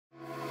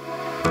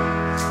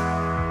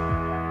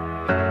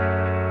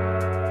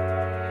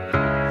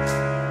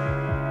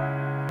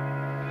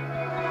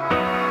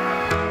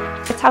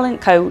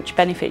talent coach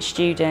benefits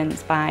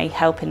students by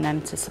helping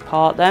them to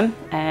support them.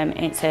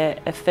 It's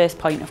a first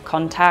point of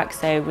contact,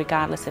 so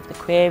regardless of the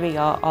query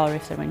or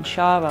if they're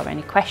unsure or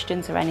any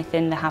questions or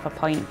anything, they have a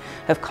point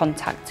of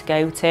contact to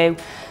go to,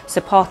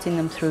 supporting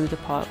them through the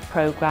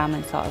programme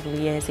and sort of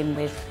liaising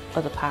with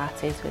other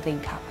parties within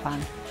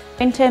Kaplan.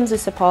 In terms of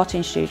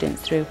supporting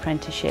students through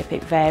apprenticeship,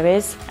 it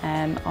varies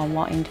on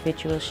what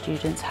individual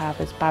students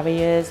have as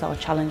barriers or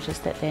challenges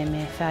that they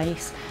may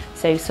face.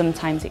 So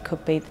sometimes it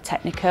could be the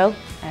technical,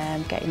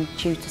 getting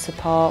tutor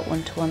support,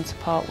 one-to-one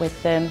support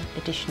with them,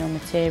 additional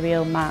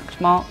material,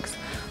 marked mocks,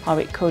 or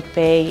it could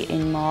be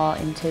in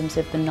terms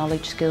of the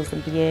knowledge, skills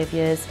and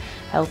behaviours,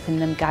 helping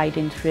them,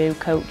 guiding through,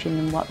 coaching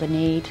them what they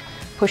need,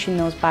 pushing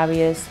those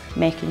barriers,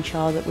 making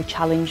sure that we're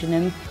challenging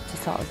them to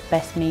sort of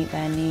best meet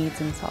their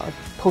needs and sort of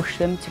push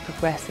them to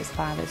progress as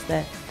far as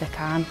they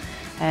can.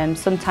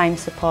 Sometimes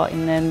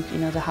supporting them, you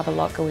know, they have a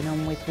lot going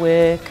on with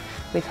work,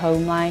 with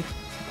home life,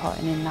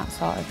 supporting in that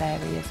sort of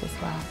areas as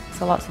well.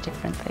 So lots of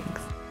different things.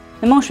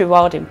 The most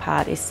rewarding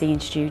part is seeing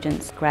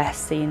students progress,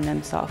 seeing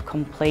them sort of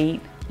complete,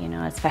 you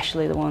know,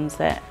 especially the ones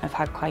that have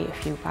had quite a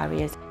few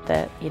barriers.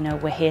 That, you know,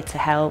 we're here to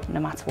help no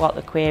matter what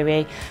the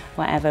query,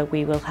 whatever,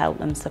 we will help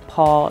them,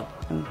 support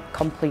them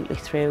completely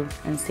through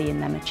and seeing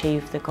them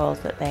achieve the goals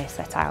that they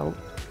set out.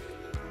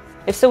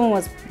 If someone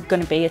was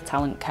going to be a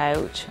talent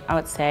coach, I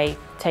would say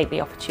take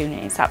the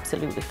opportunity. It's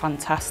absolutely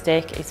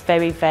fantastic. It's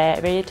very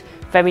varied,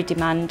 very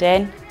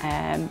demanding.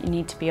 You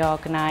need to be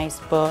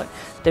organised, but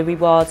the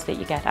rewards that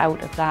you get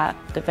out of that,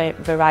 the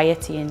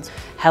variety in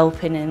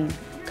helping and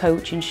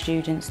coaching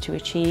students to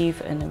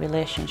achieve and the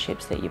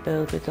relationships that you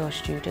build with those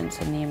students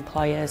and the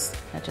employers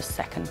are just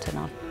second to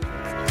none.